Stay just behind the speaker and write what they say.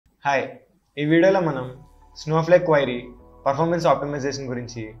Hi, ఈ వీడియోలో మనం స్నోఫ్లేక్ క్వైరీ పర్ఫార్మెన్స్ ఆప్టిమైజేషన్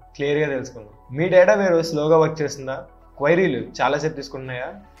గురించి క్లియర్గా తెలుసుకుందాం. మీ డేటా వేరు స్లోగా వర్క్ చేస్తుందా? క్వైరీలు చాలాసేపు తీసుకుంటున్నాయా?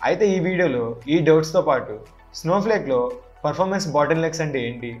 అయితే ఈ వీడియోలో ఈ డౌట్స్తో పాటు స్నోఫ్లేక్లో పర్ఫార్మెన్స్ బాటిల్నెక్స్ అంటే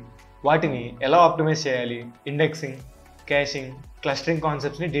ఏంటి, వాటిని ఎలా ఆప్టిమైజ్ చేయాలి, ఇండెక్సింగ్, క్యాషింగ్, క్లస్టరింగ్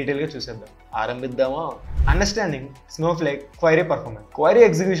కాన్సెప్ట్స్ని డీటెయిల్గా చూసేద్దాం. ఆరంభిద్దామా? Understanding Snowflake query performance. Query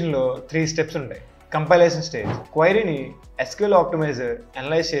ఎగ్జిక్యూషన్లో 3 steps ఉంటాయి. Compilation stage, క్వైరీని SQL optimizer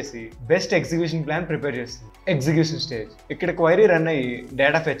analyse చేసి బెస్ట్ ఎగ్జిక్యూషన్ ప్లాన్ ప్రిపేర్ చేస్తుంది. ఎగ్జిక్యూషన్ స్టేజ్, ఇక్కడ క్వైరీ రన్ అయ్యి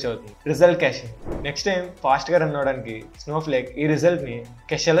డేటా ఫెచ్ అవుతుంది. రిజల్ట్ క్యాషింగ్, నెక్స్ట్ టైం ఫాస్ట్గా రన్ అవడానికి స్నోఫ్లేక్ ఈ రిజల్ట్ని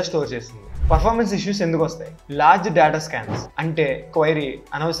కెషెలో స్టోర్ చేస్తుంది. పర్ఫార్మెన్స్ ఇష్యూస్ ఎందుకు వస్తాయి? లార్జ్ డేటా స్కాన్స్, అంటే క్వైరీ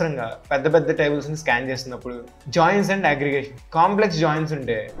అనవసరంగా పెద్ద టేబుల్స్ని స్కాన్ చేస్తున్నప్పుడు. Joins and aggregation, complex joins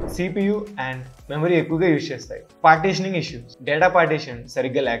ఉంటే CPU అండ్ మెమరీ ఎక్కువగా యూజ్ చేస్తాయి. పార్టీషనింగ్ ఇష్యూస్, డేటా పార్టీషన్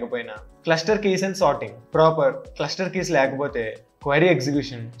సరిగ్గా లేకపోయినా. Cluster keys and sorting, proper cluster keys లేకపోతే క్వైరీ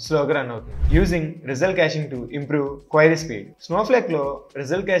ఎగ్జిక్యూషన్ స్లోగా రన్ అవుతుంది. Using result cashing to improve query speed. స్నోఫ్లేక్లో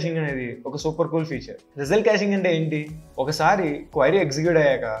result cashing అనేది ఒక super cool feature. Result cashing అంటే ఏంటి? ఒకసారి క్వైరీ ఎగ్జిక్యూట్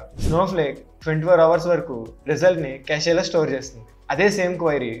అయ్యాక స్నోఫ్లేక్ 24 అవర్స్ వరకు రిజల్ట్ని క్యాషేలో స్టోర్ చేస్తుంది. అదే సేమ్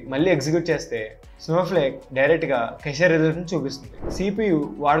క్వైరీ మళ్ళీ ఎగ్జిక్యూట్ చేస్తే స్నోఫ్లేక్ డైరెక్ట్గా క్యాషే రిజల్ట్ని చూపిస్తుంది. CPU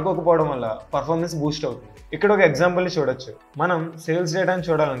వాడుకోకపోవడం వల్ల పర్ఫార్మెన్స్ బూస్ట్ అవుతుంది. ఇక్కడ ఒక ఎగ్జాంపుల్ని చూడొచ్చు. మనం సేల్స్ డేటాని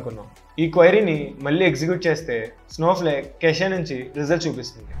చూడాలనుకున్నాం. ఈ క్వైరీని మళ్ళీ ఎగ్జిక్యూట్ చేస్తే స్నోఫ్లేక్ క్యాషే నుంచి రిజల్ట్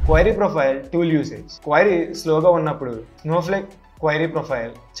చూపిస్తుంది. Query profile tool usage, query స్లోగా ఉన్నప్పుడు స్నోఫ్లేక్ క్వైరీ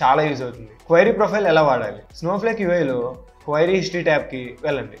ప్రొఫైల్ చాలా యూజ్ అవుతుంది. క్వైరీ ప్రొఫైల్ ఎలా వాడాలి? స్నోఫ్లేక్ UIలో క్వైరీ హిస్టరీ ట్యాబ్కి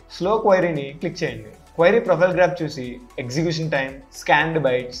వెళ్ళండి. స్లో క్వైరీని క్లిక్ చేయండి. క్వైరీ ప్రొఫైల్ గ్రాఫ్ చూసి execution time, scanned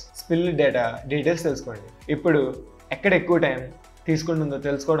bytes, spilled data details తెలుసుకోండి. ఇప్పుడు ఎక్కడ ఎక్కువ టైం తీసుకుంటుందో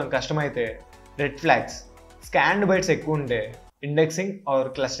తెలుసుకోవడం కష్టమైతే రెడ్ ఫ్లాగ్స్, స్కాన్డ్ బైట్స్ ఎక్కువ ఉంటే ఇండెక్సింగ్ ఆర్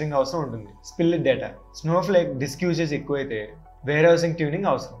క్లస్టరింగ్ అవసరం ఉంటుంది. Spilled data, Snowflake disc usage ఎక్కువైతే వేర్ హౌసింగ్ ట్యూనింగ్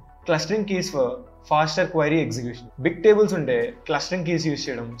అవసరం. Clustering keys for faster query execution, big tables ఉంటే క్లస్టరింగ్ కీస్ యూజ్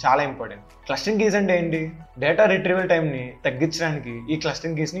చేయడం చాలా ఇంపార్టెంట్. క్లస్టరింగ్ కీస్ అంటే ఏంటి? డేటా రిట్రీవల్ టైంని తగ్గించడానికి ఈ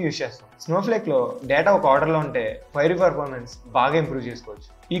క్లస్టరింగ్ కీస్ని యూజ్ చేస్తాం. స్నోఫ్లేక్లో డేటా ఒక ఆర్డర్లో ఉంటే క్వైరీ పర్ఫార్మెన్స్ బాగా ఇంప్రూవ్ చేసుకోవచ్చు.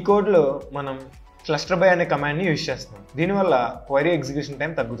 ఈ కోడ్లో మనం క్లస్టర్ బై అనే కమాండ్ని యూజ్ చేస్తున్నాం. దీనివల్ల క్వైరీ ఎగ్జిక్యూషన్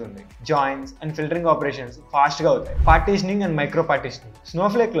టైం తగ్గుతుంది. జాయిన్స్ అండ్ ఫిల్టరింగ్ ఆపరేషన్స్ ఫాస్ట్గా అవుతాయి. Partitioning and micro partitioning,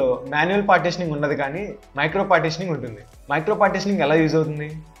 స్నోఫ్లేక్లో manual partitioning ఉండదు కానీ మైక్రో పార్టీషనింగ్ ఉంటుంది. మైక్రో పార్టీషనింగ్ ఎలా యూజ్ అవుతుంది?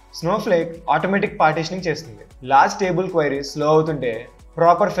 స్నోఫ్లేక్ ఆటోమేటిక్ పార్టీషనింగ్ చేస్తుంది. లార్జ్ టేబుల్ క్వైరీ స్లో అవుతుంటే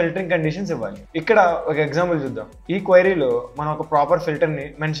ప్రాపర్ ఫిల్టరింగ్ కండిషన్స్ ఇవ్వాలి. ఇక్కడ ఒక ఎగ్జాంపుల్ చూద్దాం. ఈ క్వైరీలో మనం ఒక ప్రాపర్ ఫిల్టర్ని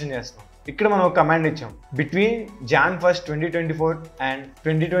మెన్షన్ చేస్తాం. ఇక్కడ మనం ఒక కమాండ్ ఇచ్చాం, between Jan 1st 2024 and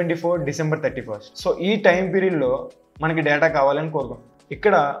 2024 December 31st. So ఈ టైం పీరియడ్లో మనకి డేటా కావాలని కోరుకుంటాం.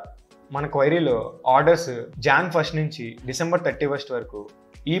 ఇక్కడ మన క్వైరీలో ఆర్డర్స్ Jan 1st నుంచి December 31st వరకు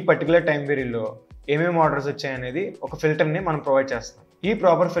ఈ పర్టికులర్ టైం పీరియడ్లో ఏమేమి ఆర్డర్స్ వచ్చాయనేది ఒక ఫిల్టర్ని మనం ప్రొవైడ్ చేస్తాం. ఈ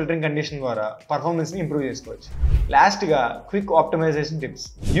ప్రాపర్ ఫిల్టరింగ్ కండిషన్ ద్వారా పర్ఫార్మెన్స్ని ఇంప్రూవ్ చేసుకోవచ్చు. లాస్ట్గా quick optimisation tips.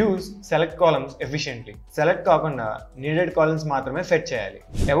 Use select columns efficiently. Select కాకుండా నీడెడ్ కాలమ్స్ మాత్రమే ఫెచ్ చేయాలి.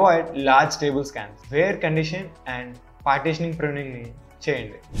 Avoid large table scans. Where condition and partitioning ప్రూనింగ్ని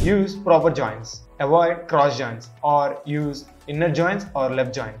చేయండి. Use proper joins. Avoid cross joins are use inner joins are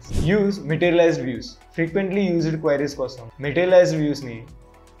left joins. Use materialised views. Frequently used queries కోసం materialised వ్యూస్ని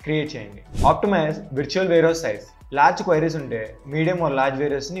create చేయండి. Optimise virtual warehouse size. Large queries ఉంటే medium are large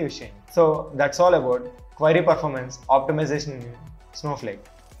వేరియస్ని use చేయండి. So that's all about query performance optimisation in Snowflake.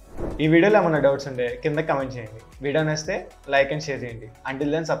 ఈ వీడియోలో ఏమైనా doubts ఉంటే కింద comment చేయండి. వీడియో నచ్చితే లైక్ అండ్ షేర్ చేయండి.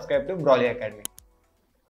 Until then subscribe to Brolly Academy.